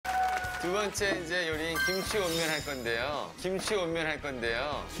두 번째 이제 요리인 김치 온면 할 건데요. 김치 온면 할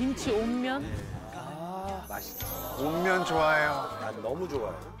건데요. 김치 온면? 아, 맛있다. 온면 좋아해요. 난 너무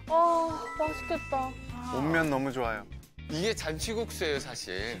좋아해. 아, 맛있겠다. 온면 너무 좋아요. 이게 잔치국수예요,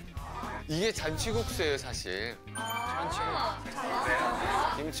 사실. 이게 잔치국수예요, 사실.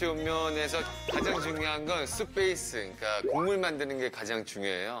 김치 온면에서 가장 중요한 건 쑥 베이스, 그러니까 국물 만드는 게 가장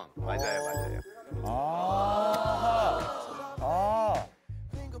중요해요. 맞아요, 맞아요.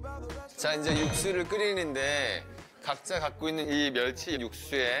 자, 이제 육수를 끓이는데 각자 갖고 있는 이 멸치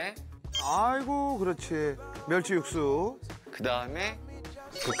육수에 아이고, 그렇지. 멸치 육수. 그 다음에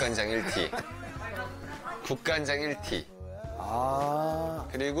국간장 1티. 국간장 1티.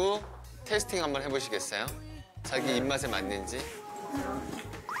 그리고 테스팅 한번 해보시겠어요? 자기 입맛에 맞는지.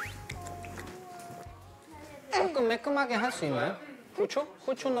 조금 매콤하게 할 수 있나요? 후추?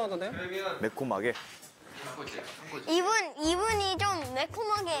 후추 넣어도 돼요? 매콤하게. 이분이 좀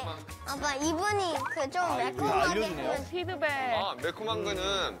매콤하게. 아빠, 이분이 좀 매콤하게. 피드백. 아, 매콤한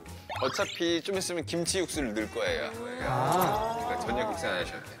거는 어차피 좀 있으면 김치 육수를 넣을 거예요. 그러니까 전혀 걱정 안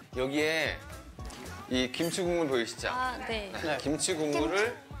하셔도 돼요. 여기에 이 김치 국물 보이시죠? 아, 네. 김치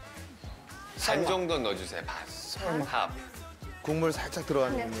국물을 반 정도 넣어주세요. 반. 합. 국물 살짝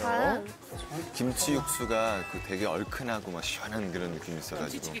들어가는군요. 김치 육수가 그 되게 얼큰하고 막 시원한 그런 느낌이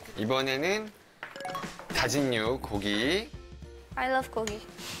있어가지고. 이번에는 다진 육, 고기. I love 고기.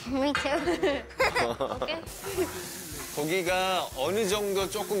 Me too. 오케이. 고기가 어느 정도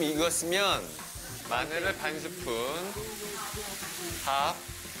조금 익었으면 마늘을 반 스푼, 합.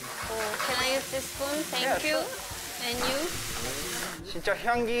 Can I use this spoon? Thank you. And you? 진짜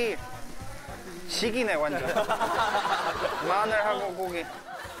향기 식이네 완전. 마늘하고 고기.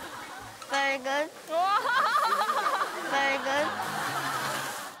 Very good. Very good.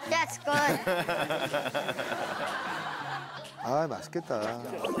 That's good. 아, 맛있겠다.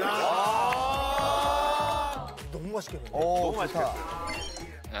 너무 맛있겠네. 너무 맛있겠다.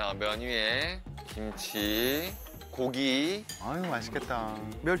 자, 면 위에 김치, 고기. 아유, 맛있겠다.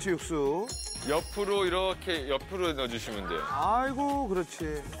 멸치 육수. 옆으로 이렇게 옆으로 넣어주시면 돼요. 아이고,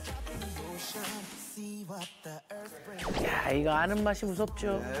 그렇지. 야, 이거 아는 맛이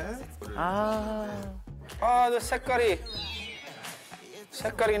무섭죠? 네. 아. 아, 저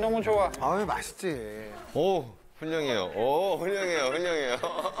색깔이 너무 좋아. 아유, 맛있지. 오, 훌륭해요. 오, 훌륭해요, 훌륭해요.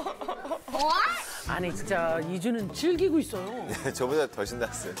 아니, 진짜 이주는 즐기고 있어요. 저보다 더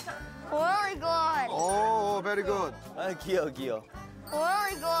신났어요. Really good. 오, very good. 아, 귀여워.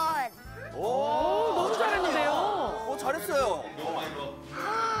 Really good. 너무 잘했는데요. 잘했어요.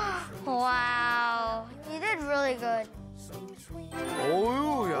 Wow. You did really good.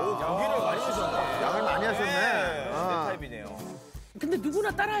 오유, 야. 양기를 많이 쓰셨네. 양을 많이 하셨네. 내 아. 타입이네요. 근데 누구나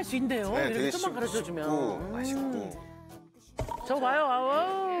따라할 수 있네요. 네, 이렇게 되게 좀만 가르쳐주면. 쉽고 맛있고. 저 봐요,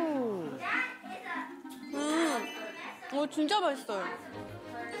 아우. 진짜 맛있어요.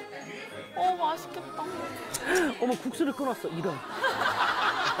 맛있겠다. 어머, 국수를 끊었어, 이런.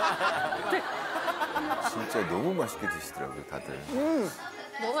 진짜 너무 맛있게 드시더라고요, 다들.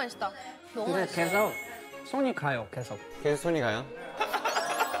 너무 맛있다. 너무 근데 맛있어. 계속 손이 가요, 계속. 계속 손이 가요?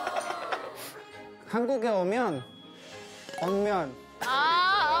 한국에 오면 온면.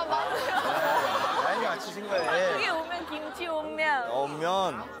 맞아요. 라인이 맞추신 거예요. 한국에 오면 김치 온면.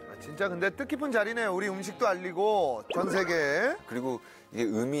 오면. 진짜 근데 뜻깊은 자리네요. 우리 음식도 알리고 전 세계에. 그리고 이게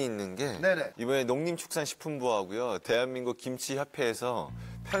의미 있는 게 네네. 이번에 농림축산식품부하고요 대한민국 김치협회에서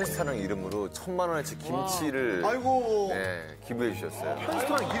펀스타랑 이름으로 1,000만 원어치 김치를 아이고. 네, 기부해 주셨어요.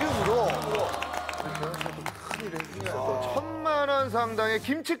 펀스타랑 이름으로. 큰 일을 해주셔서 또 1,000만 원 상당의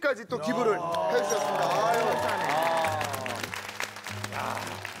김치까지 또 기부를 해주셨습니다. 아유.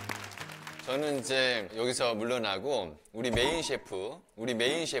 저는 이제 여기서 물러나고 우리 메인 셰프.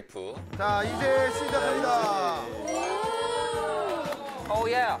 자, 이제 시작합니다. Oh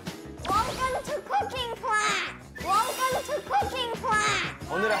yeah. Welcome to cooking class. Welcome to cooking class.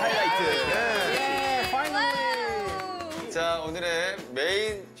 오늘의 하이라이트. 네. 자, 오늘의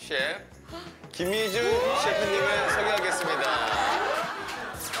메인 셰프 김희준 셰프님을 소개하겠습니다.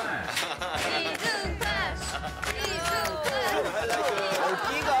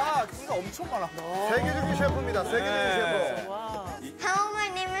 끼가 엄청 많아. 세계적인 셰프입니다. 세계적인 셰프. Hello, my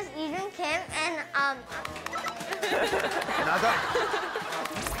name is Eden Kim, and 나다.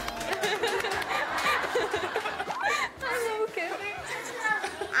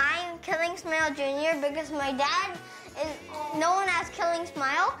 I'm Killing Smile Jr. because my dad is known as Killing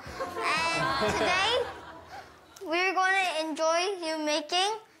Smile, and today we're going to enjoy you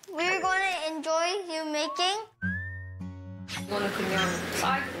making. We're going to enjoy you making. 이거는 그냥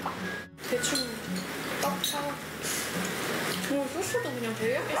쌀인가? 대충 떡 사와.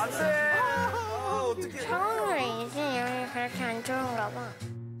 처음에 이진영이 그렇게 안 좋은가 봐.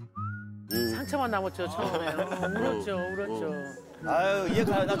 상처만 남았죠, 처음에. 울었죠. 아유,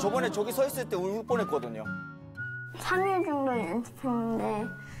 이해가. 나 저번에 저기 서 있을 때 울 뻔했거든요. 3일 정도 연습했는데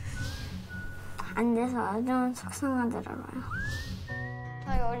안 돼서 아주 속상하더라고요.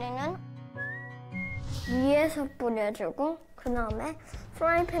 저희 우리는 위에서 뿌려주고 그 다음에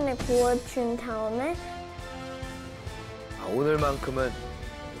프라이팬에 구워준 다음에 오늘만큼은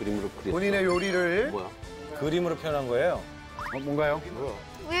그림으로 그려. 본인의 요리를 그림으로 표현한 거예요? 뭔가요?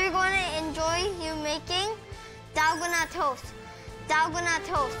 We're gonna enjoy you making dalgona toast. Dalgona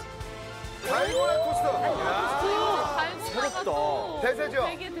toast. 달고나 토스트. 새롭다. 대세죠?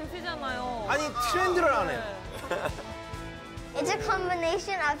 되게 대세잖아요. 아니, 트렌드를 안 해. It's a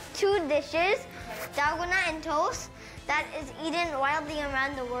combination of two dishes, dalgona and toast, that is eaten widely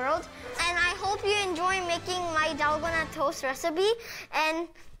around the world. And I hope you enjoy making my dalgona toast recipe. And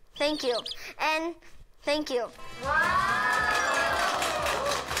thank you. And thank you.